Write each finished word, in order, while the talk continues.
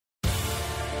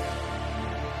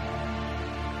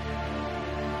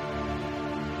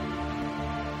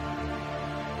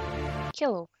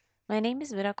Hello, my name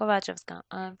is Vera Kovachevska.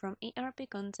 I'm from ERP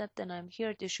Concept and I'm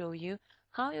here to show you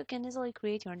how you can easily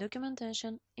create your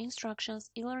documentation, instructions,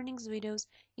 e-learnings videos,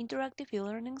 interactive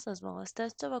e-learnings as well as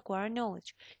tests of acquired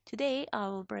knowledge. Today I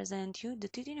will present you the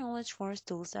TT Knowledge Force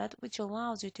toolset which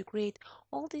allows you to create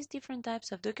all these different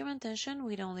types of documentation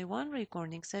with only one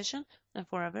recording session and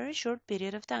for a very short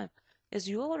period of time. As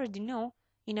you already know,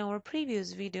 in our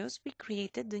previous videos we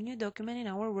created the new document in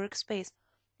our workspace,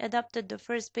 adapted the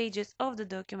first pages of the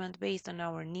document based on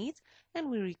our needs, and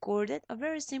we recorded a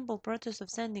very simple process of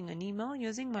sending an email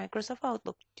using Microsoft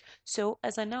Outlook. So,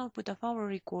 as an output of our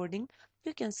recording,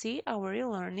 you can see our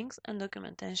e-learnings and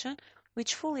documentation,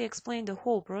 which fully explain the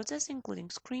whole process, including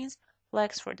screens,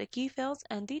 flags for the key fields,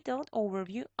 and detailed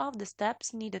overview of the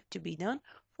steps needed to be done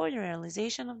for the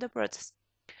realization of the process.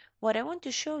 What I want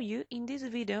to show you in this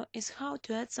video is how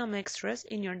to add some extras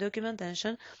in your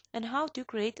documentation and how to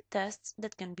create tests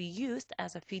that can be used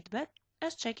as a feedback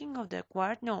as checking of the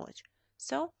acquired knowledge.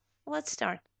 So, let's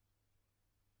start.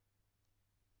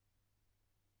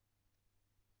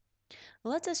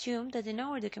 Let's assume that in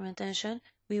our documentation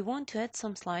we want to add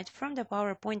some slides from the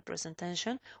PowerPoint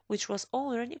presentation which was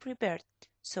already prepared.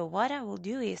 So what I will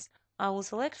do is I will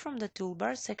select from the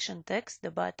toolbar section text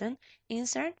the button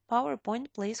Insert PowerPoint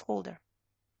Placeholder.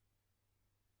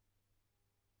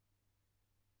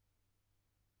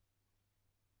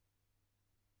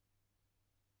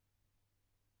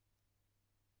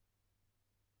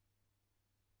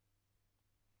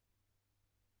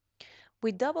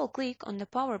 With double-click on the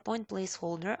PowerPoint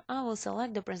placeholder, I will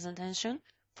select the presentation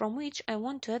from which I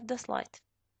want to add the slide.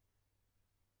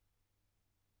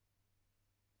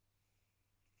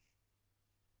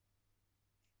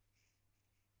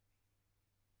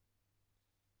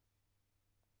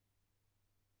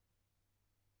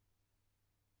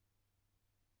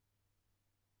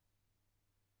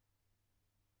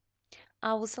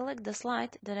 I will select the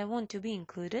slide that I want to be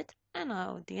included, and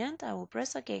at the end I will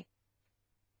press OK.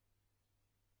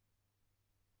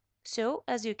 So,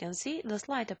 as you can see, the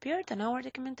slide appeared in our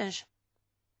documentation.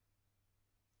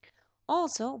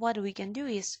 Also, what we can do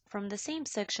is, from the same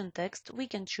section text, we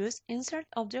can choose Insert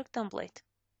Object Template.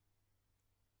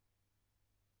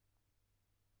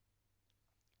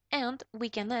 And we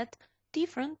can add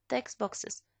different text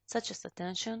boxes, such as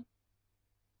attention,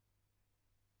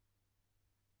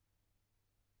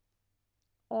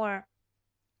 or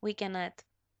we can add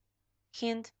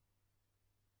hint,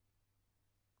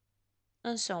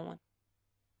 and so on.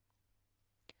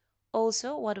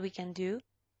 Also, what we can do,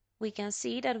 we can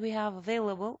see that we have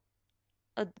available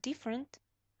a different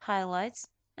highlights,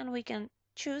 and we can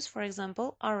choose, for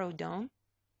example, arrow down.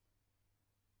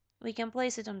 We can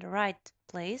place it on the right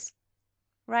place,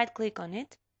 right click on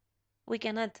it. We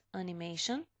can add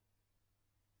animation,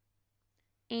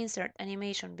 insert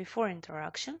animation before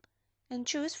interaction, and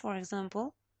choose, for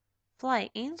example, fly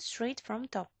in straight from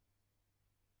top.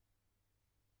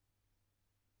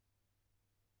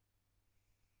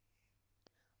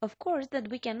 Of course that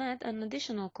we can add an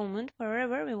additional comment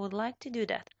wherever we would like to do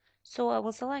that. So I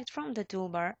will select from the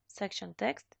toolbar section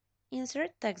text, insert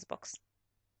text box.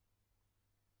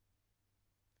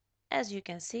 As you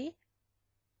can see,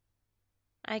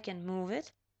 I can move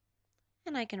it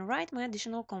and I can write my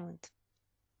additional comment.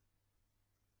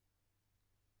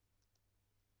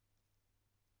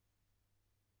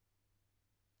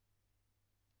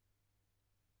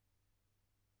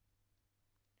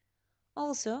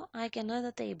 Also, I can add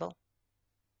a table.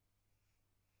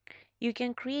 You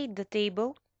can create the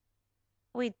table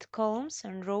with columns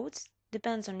and rows,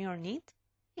 depends on your need.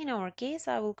 In our case,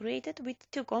 I will create it with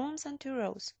 2 columns and 2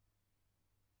 rows.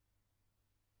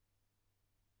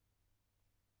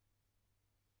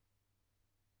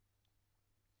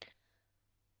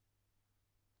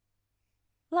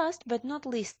 Last but not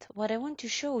least, what I want to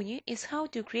show you is how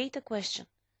to create a question.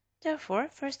 Therefore,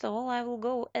 first of all, I will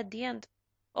go at the end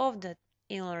of the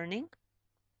e-learning.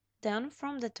 Then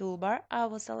from the toolbar, I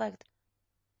will select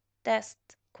Test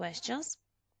Questions.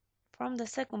 From the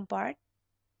second part,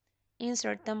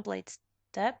 Insert Templates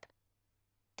tab,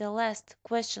 the last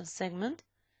question segment,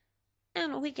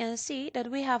 and we can see that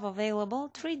we have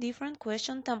available 3 different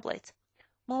question templates.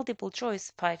 Multiple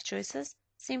choice 5 choices,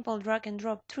 simple drag and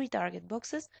drop 3 target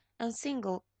boxes, and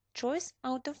single choice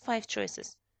out of 5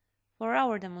 choices. For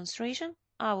our demonstration,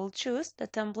 I will choose the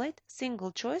template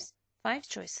single choice 5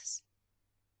 choices.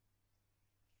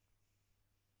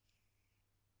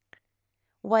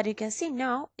 What you can see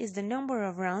now is the number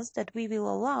of rounds that we will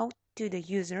allow to the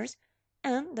users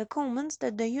and the comments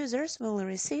that the users will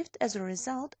receive as a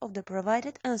result of the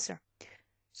provided answer.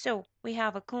 So we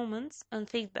have comments and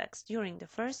feedbacks during the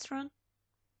first run,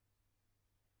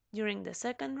 during the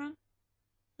second run,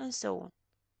 and so on.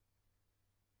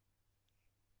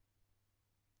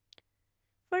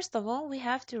 First of all, we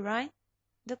have to write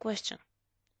the question.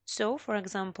 So, for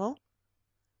example,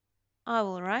 I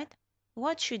will write,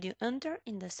 what should you enter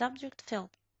in the subject field?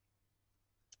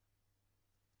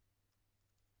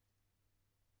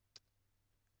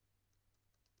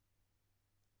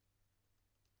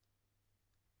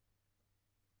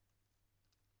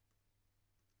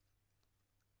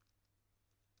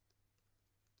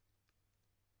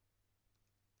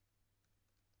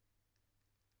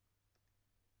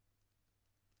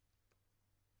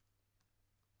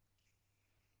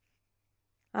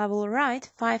 I will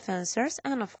write 5 answers,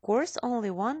 and of course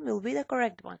only one will be the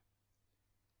correct one.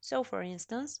 So, for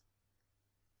instance,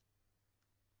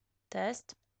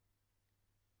 test,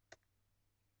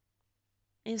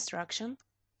 instruction,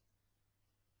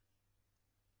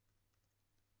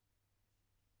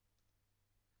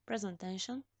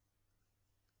 presentation,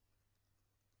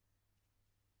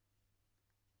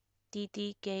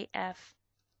 TTKF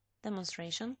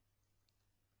demonstration,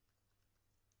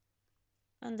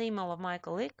 and the email of my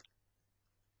colleague,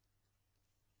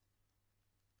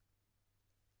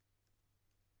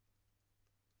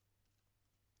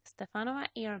 Stefanova,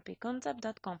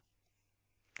 ERPconcept.com.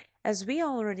 As we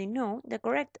already know, the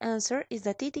correct answer is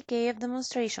the TTKF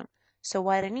demonstration, so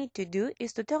what I need to do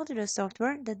is to tell to the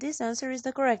software that this answer is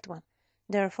the correct one.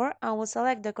 Therefore, I will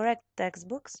select the correct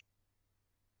textbooks,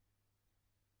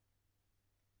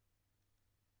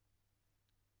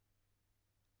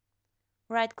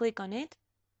 right-click on it,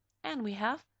 and we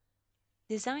have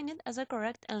designed it as a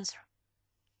correct answer.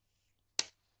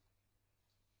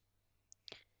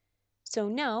 So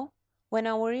now, when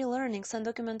our e-learnings and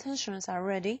documentations are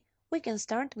ready, we can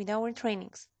start with our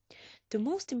trainings. The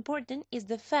most important is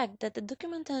the fact that the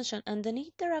documentation and the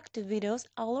interactive videos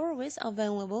are always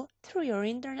available through your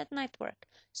internet network,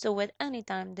 so at any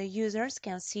time the users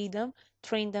can see them,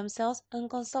 train themselves, and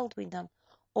consult with them.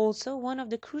 Also, one of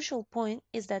the crucial points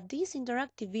is that these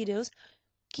interactive videos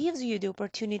gives you the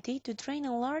opportunity to train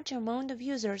a large amount of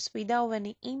users without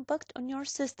any impact on your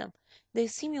system. They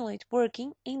simulate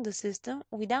working in the system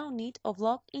without need of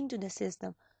log into the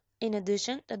system. In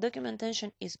addition, the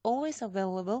documentation is always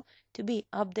available to be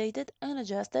updated and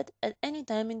adjusted at any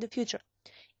time in the future.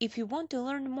 If you want to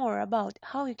learn more about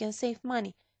how you can save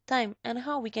money, time, and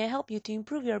how we can help you to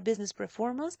improve your business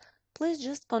performance, please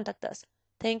just contact us.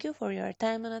 Thank you for your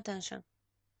time and attention.